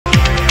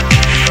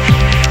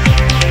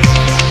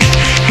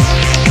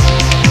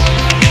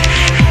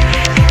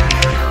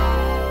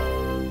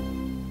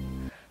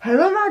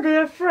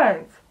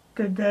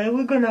Today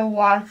we're gonna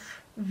watch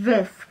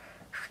this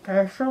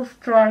Special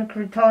Strike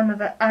Return of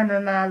the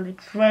Anomaly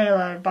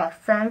trailer by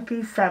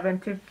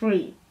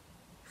SMP73.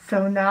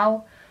 So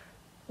now,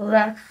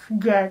 let's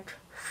get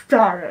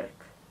started.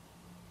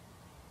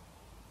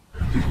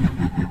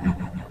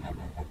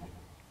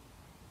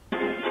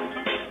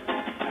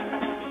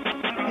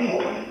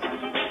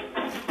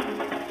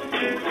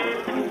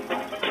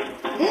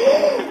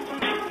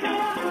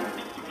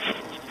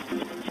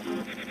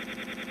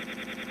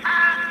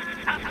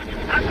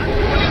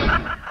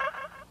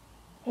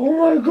 Oh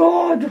my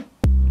god!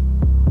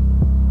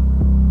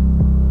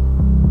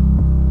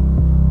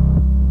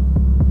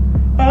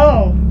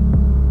 Oh.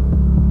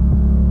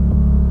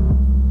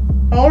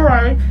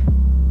 Alright.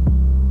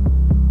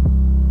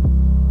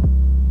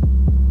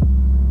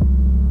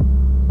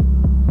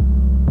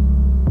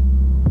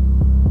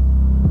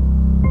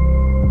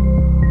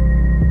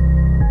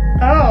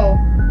 Oh.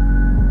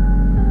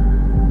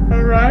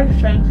 Alright,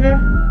 thank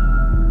you.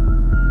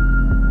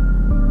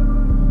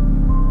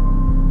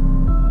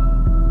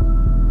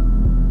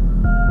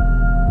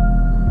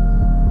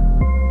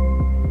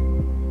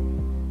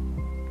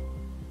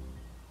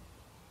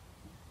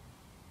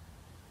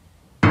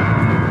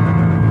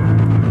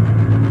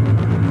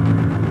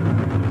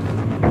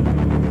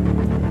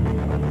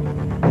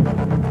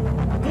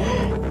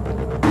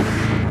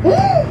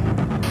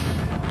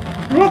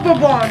 Rubber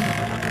band!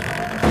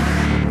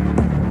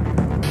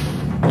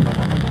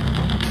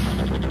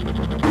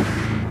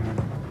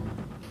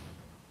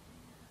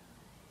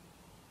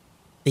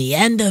 The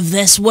end of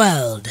this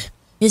world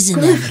is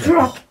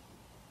inevitable.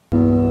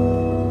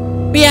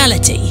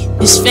 Reality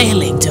is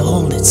failing to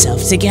hold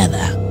itself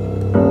together.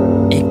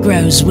 It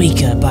grows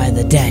weaker by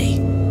the day.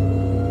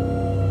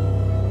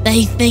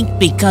 They think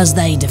because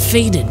they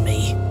defeated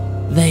me,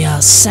 they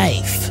are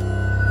safe.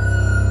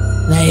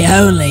 They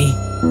only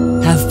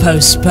have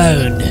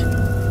postponed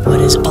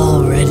what is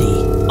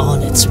already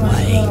on its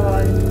way.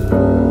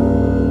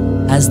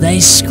 As they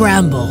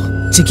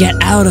scramble to get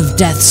out of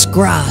death's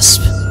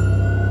grasp,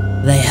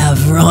 they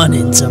have run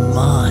into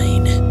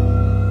mine.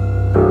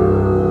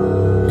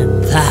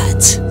 And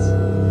that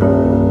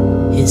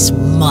is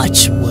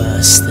much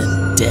worse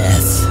than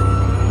death.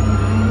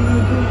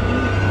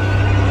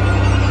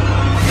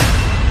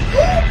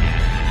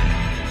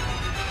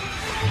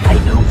 I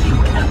know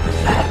you can help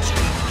with that.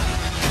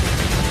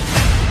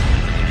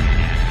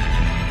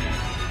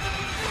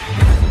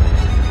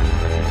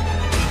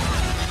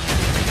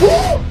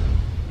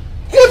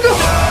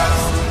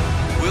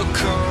 Will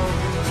come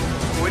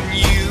when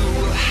you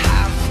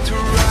have to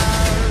rise.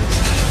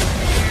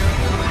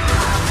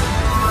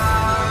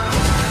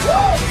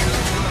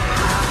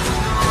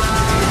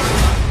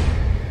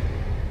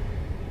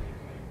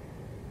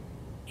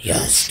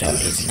 Your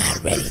story's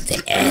not ready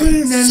to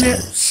end so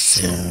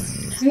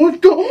soon.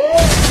 What the?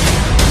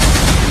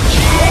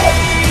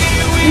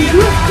 You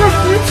just got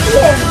this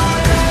one!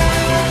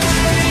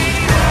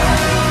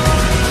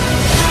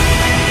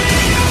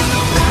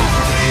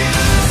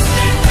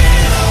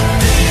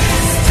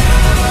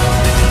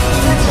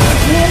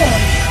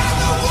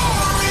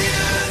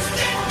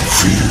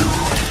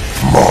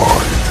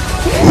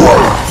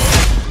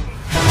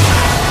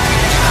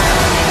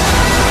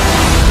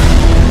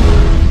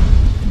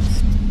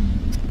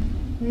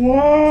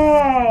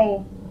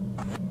 Wow!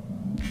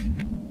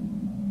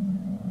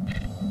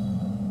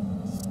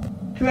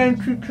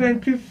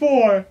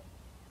 2024.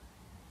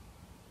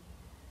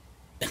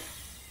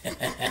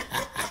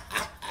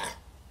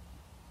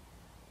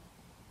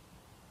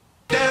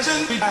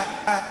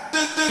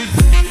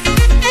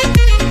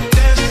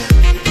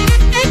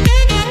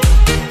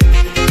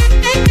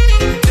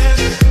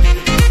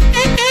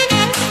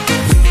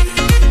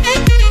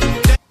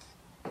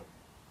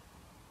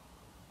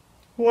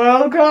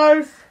 Well,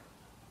 guys,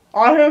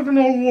 I have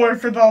no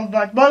words about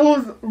that. That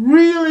was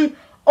really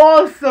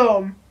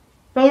awesome.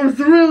 That was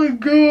really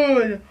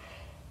good.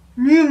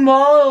 New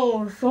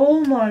models.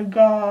 Oh my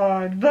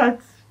god. That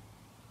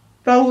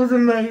was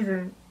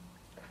amazing.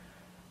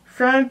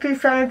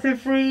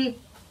 73,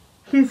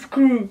 his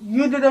crew.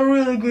 You did a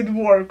really good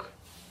work.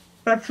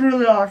 That's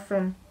really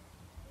awesome.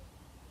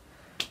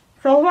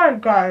 So alright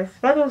guys,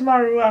 that was my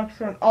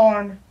reaction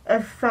on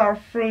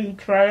SS3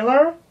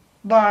 trailer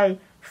by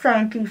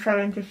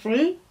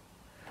 73.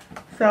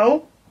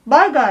 So,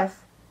 bye guys.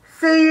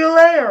 See you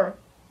later.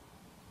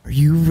 Are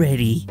you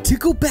ready to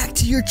go back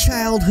to your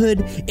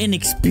childhood and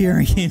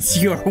experience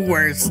your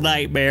worst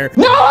nightmare?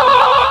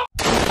 No!